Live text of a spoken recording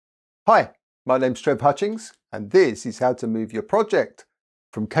Hi, my name's Trev Hutchings, and this is how to move your project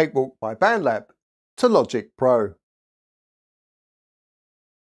from Cakewalk by Bandlab to Logic Pro.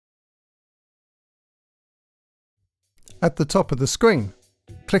 At the top of the screen,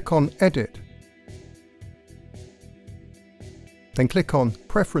 click on Edit. Then click on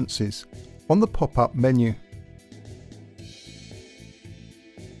Preferences on the pop-up menu.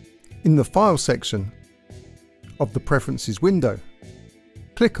 In the File section of the Preferences window,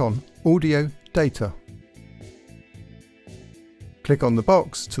 click on Audio Data. Click on the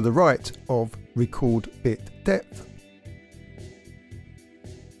box to the right of Record Bit Depth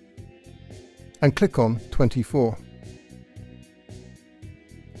and click on 24.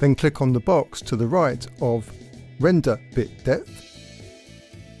 Then click on the box to the right of Render Bit Depth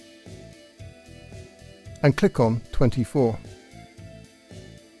and click on 24.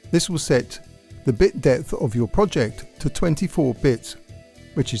 This will set the bit depth of your project to 24 bits,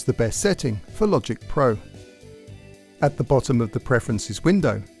 which is the best setting for Logic Pro. At the bottom of the Preferences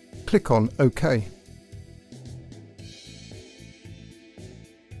window, click on OK.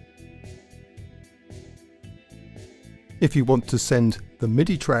 If you want to send the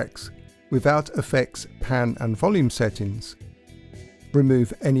MIDI tracks without effects, pan and volume settings,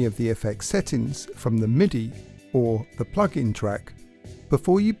 remove any of the effects settings from the MIDI or the plugin track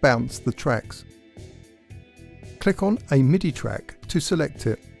before you bounce the tracks. Click on a MIDI track to select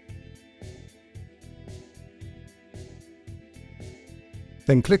it.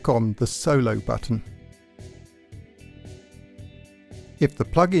 Then click on the Solo button. If the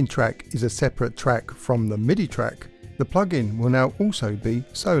plugin track is a separate track from the MIDI track, the plugin will now also be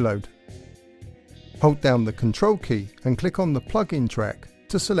soloed. Hold down the Control key and click on the plugin track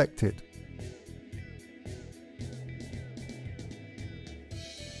to select it.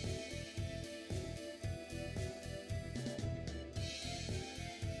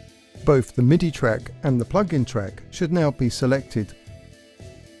 Both the MIDI track and the plugin track should now be selected.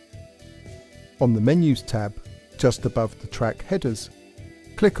 On the Menus tab, just above the track headers,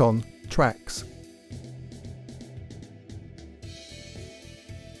 click on Tracks.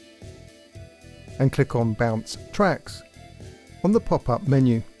 And click on Bounce Tracks on the pop-up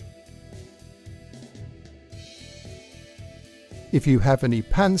menu. If you have any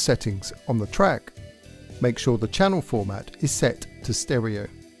pan settings on the track, make sure the channel format is set to stereo.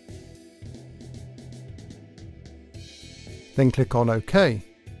 Then click on OK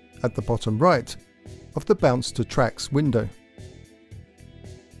at the bottom right of the Bounce to Tracks window.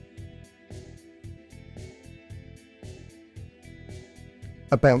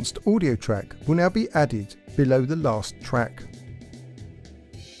 A bounced audio track will now be added below the last track.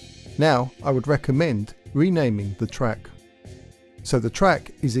 Now I would recommend renaming the track, so the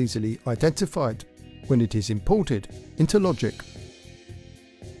track is easily identified when it is imported into Logic.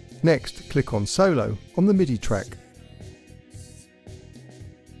 Next, click on Solo on the MIDI track.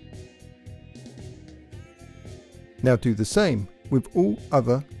 Now do the same with all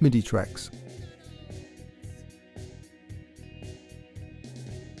other MIDI tracks.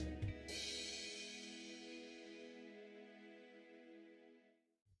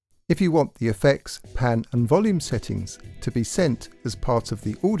 If you want the effects, pan and volume settings to be sent as part of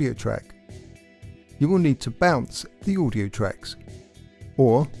the audio track, you will need to bounce the audio tracks,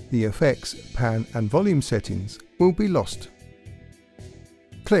 or the effects, pan and volume settings will be lost.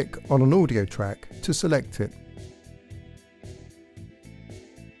 Click on an audio track to select it.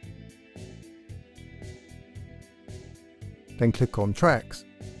 Then click on Tracks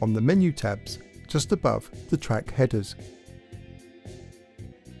on the menu tabs just above the track headers.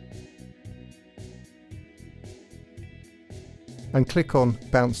 And click on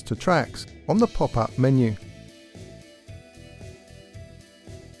Bounce to Tracks on the pop-up menu.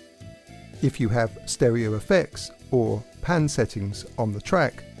 If you have stereo effects or pan settings on the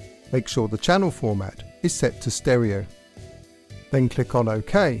track, make sure the channel format is set to stereo. Then click on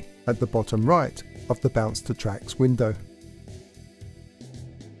OK at the bottom right of the Bounce to Tracks window.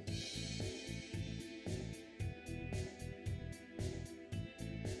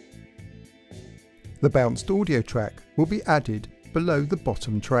 The bounced audio track will be added below the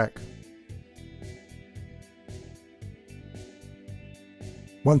bottom track.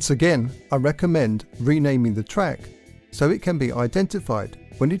 Once again, I recommend renaming the track so it can be identified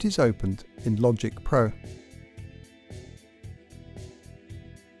when it is opened in Logic Pro.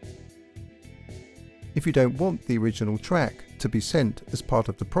 If you don't want the original track to be sent as part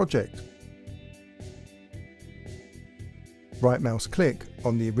of the project, right mouse click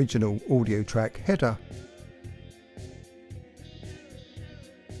on the original audio track header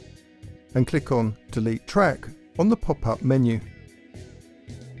and click on Delete Track on the pop-up menu.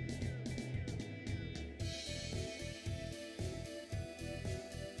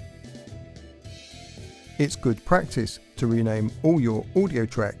 It's good practice to rename all your audio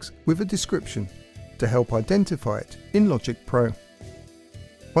tracks with a description to help identify it in Logic Pro.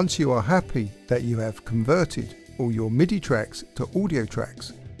 Once you are happy that you have converted all your MIDI tracks to audio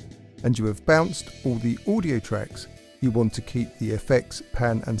tracks, and you have bounced all the audio tracks you want to keep the effects,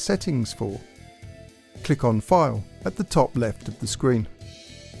 pan and settings for, click on File at the top left of the screen.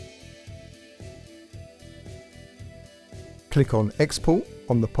 Click on Export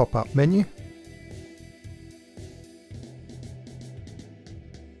on the pop-up menu.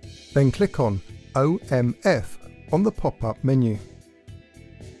 Then click on OMF on the pop-up menu.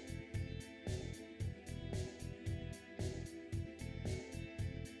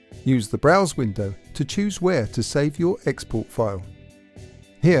 Use the Browse window to choose where to save your export file.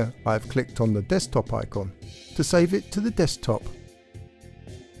 Here I have clicked on the desktop icon to save it to the desktop.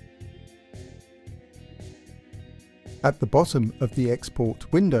 At the bottom of the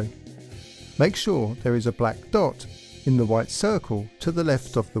export window, make sure there is a black dot in the white circle to the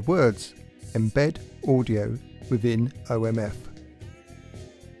left of the words Embed Audio within OMF.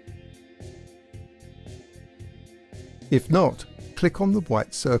 If not, click on the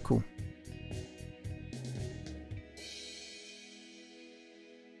white circle.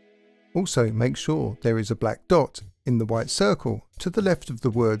 Also make sure there is a black dot in the white circle to the left of the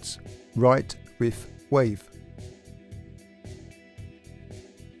words Write Riff Wave.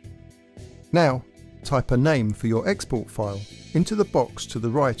 Now type a name for your export file into the box to the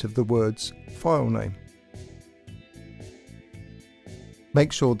right of the words File Name.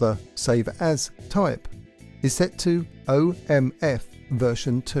 Make sure the Save As type is set to OMF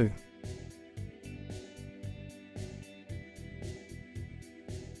version 2.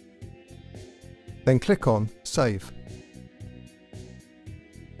 Then click on Save.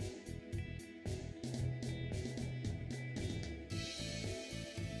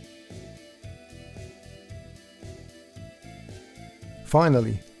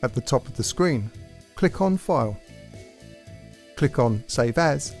 Finally, at the top of the screen, click on File. Click on Save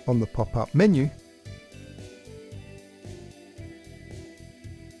As on the pop-up menu.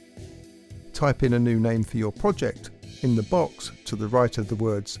 Type in a new name for your project in the box to the right of the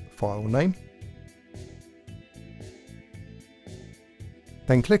words File Name.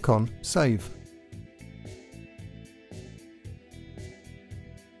 Then click on Save.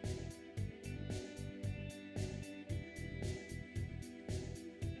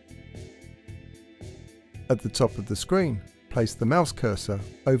 At the top of the screen, place the mouse cursor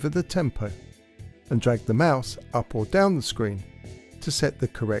over the tempo and drag the mouse up or down the screen to set the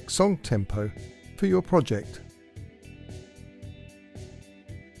correct song tempo for your project.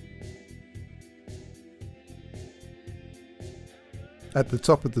 At the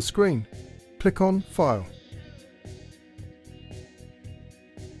top of the screen, click on File.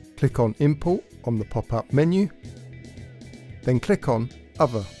 Click on Import on the pop-up menu, then click on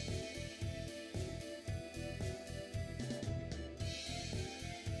Other.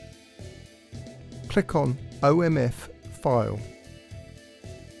 Click on OMF File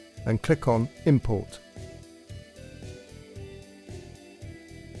and click on Import.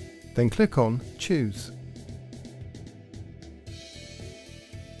 Then click on Choose.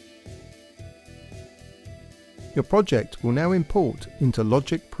 Your project will now import into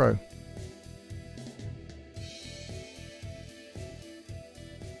Logic Pro.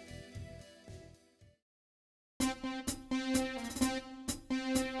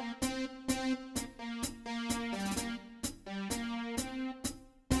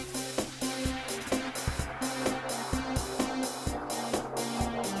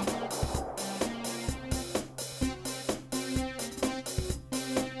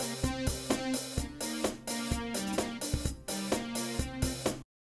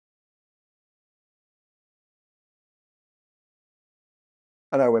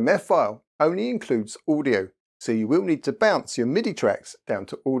 An OMF file only includes audio, so you will need to bounce your MIDI tracks down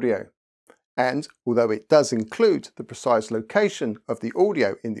to audio. And although it does include the precise location of the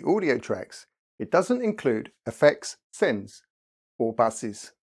audio in the audio tracks, it doesn't include effects, sends, or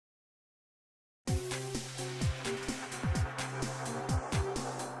buses.